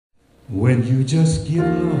When you just give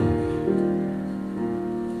love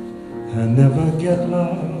and never get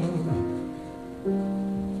love,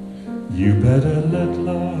 you better let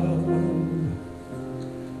love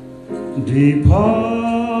depart.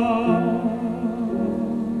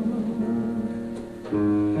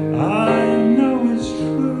 I know it's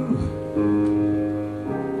true,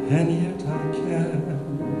 and yet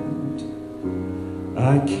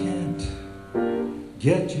I can't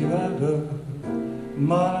get you out of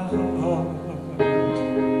my heart.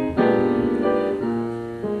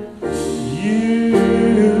 You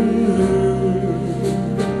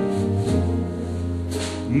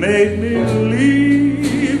made me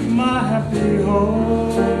leave my happy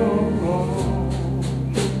home.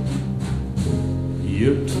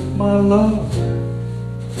 You took my love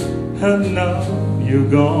and now you're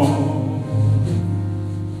gone.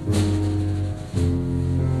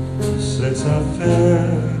 Since I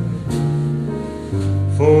fell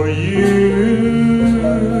for you,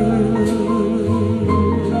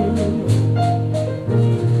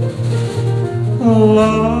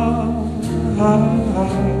 love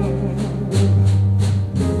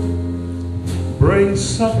brings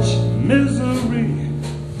such misery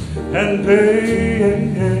and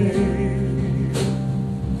pain.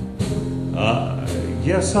 I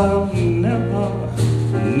guess I'll never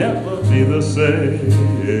be the same.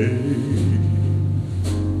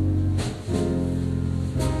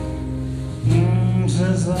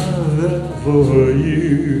 Since I'm there for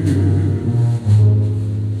you,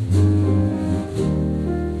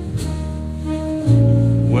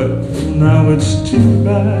 well, now it's too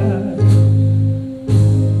bad,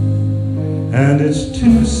 and it's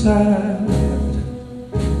too sad,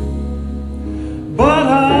 but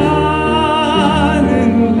I'm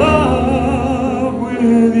in love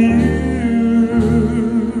with you.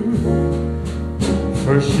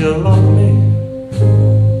 First you love me,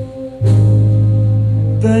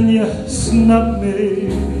 then you snub me,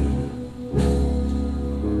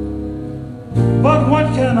 but what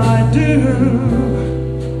can I do?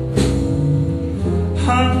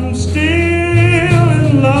 I'm still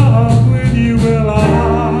in love with you. Well, I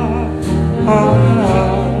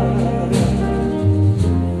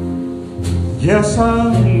guess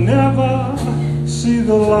I'll never see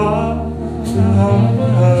the light.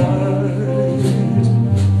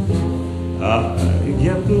 I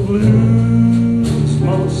get the blues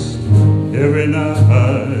most every night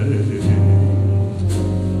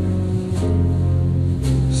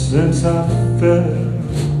since I fell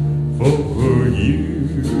for you.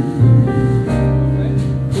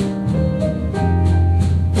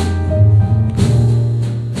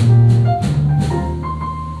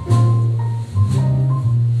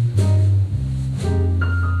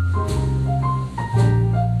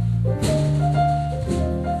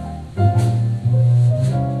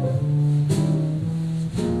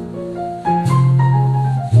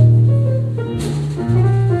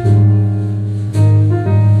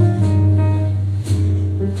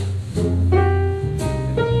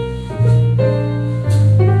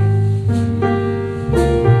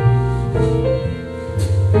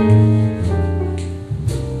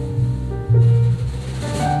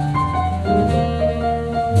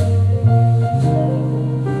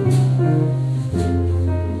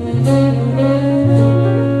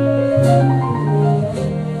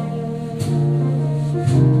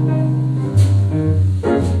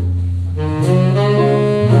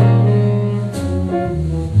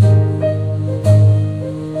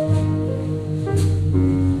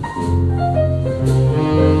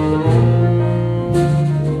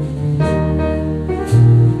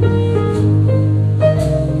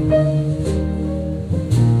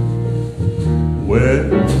 Well,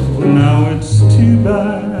 now it's too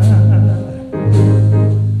bad,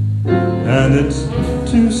 and it's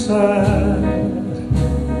too sad,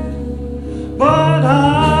 but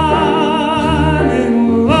I'm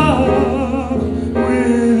in love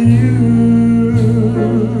with you.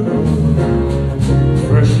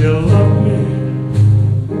 First you love me,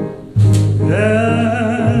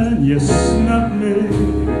 then you snub me,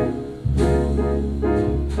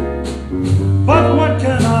 but what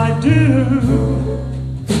can I do?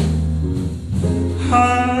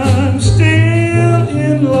 I'm still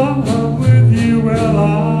in love with you. Well, I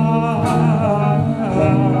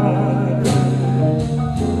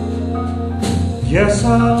guess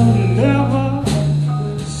I'll never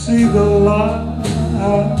see the light.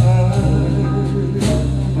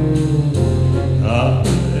 I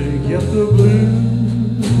get the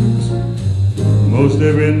blues most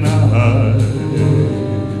every night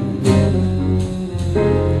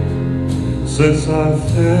since I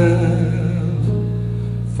fell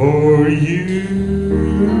for you.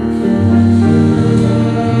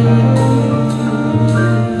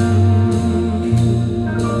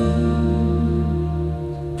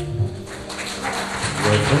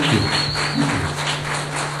 Well, thank you.